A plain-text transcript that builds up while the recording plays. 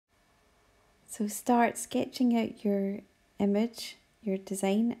So start sketching out your image, your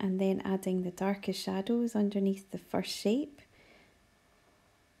design, and then adding the darkest shadows underneath the first shape.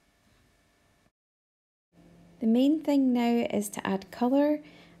 The main thing now is to add colour,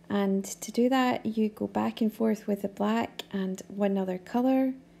 and to do that you go back and forth with the black and one other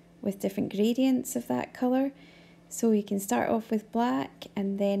colour with different gradients of that colour. So you can start off with black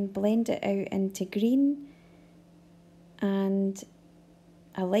and then blend it out into green and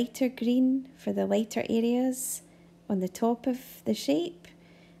a lighter green for the lighter areas on the top of the shape,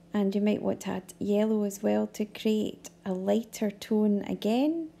 and you might want to add yellow as well to create a lighter tone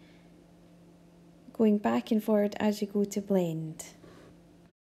again, going back and forward as you go to blend.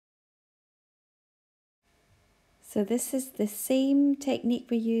 So this is the same technique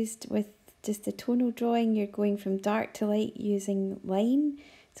we used with just the tonal drawing. You're going from dark to light using line.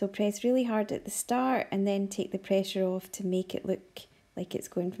 So press really hard at the start and then take the pressure off to make it look like it's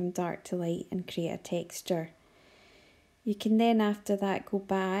going from dark to light and create a texture. You can then after that go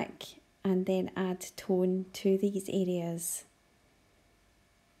back and then add tone to these areas.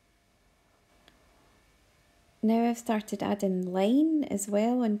 Now I've started adding line as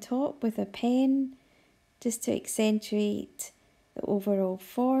well on top with a pen, just to accentuate the overall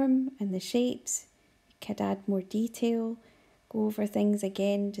form and the shapes. You could add more detail, go over things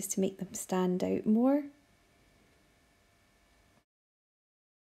again just to make them stand out more.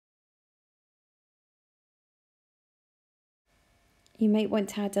 You might want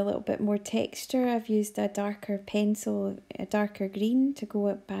to add a little bit more texture. I've used a darker pencil, a darker green, to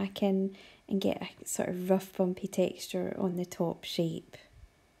go back in and get a sort of rough bumpy texture on the top shape.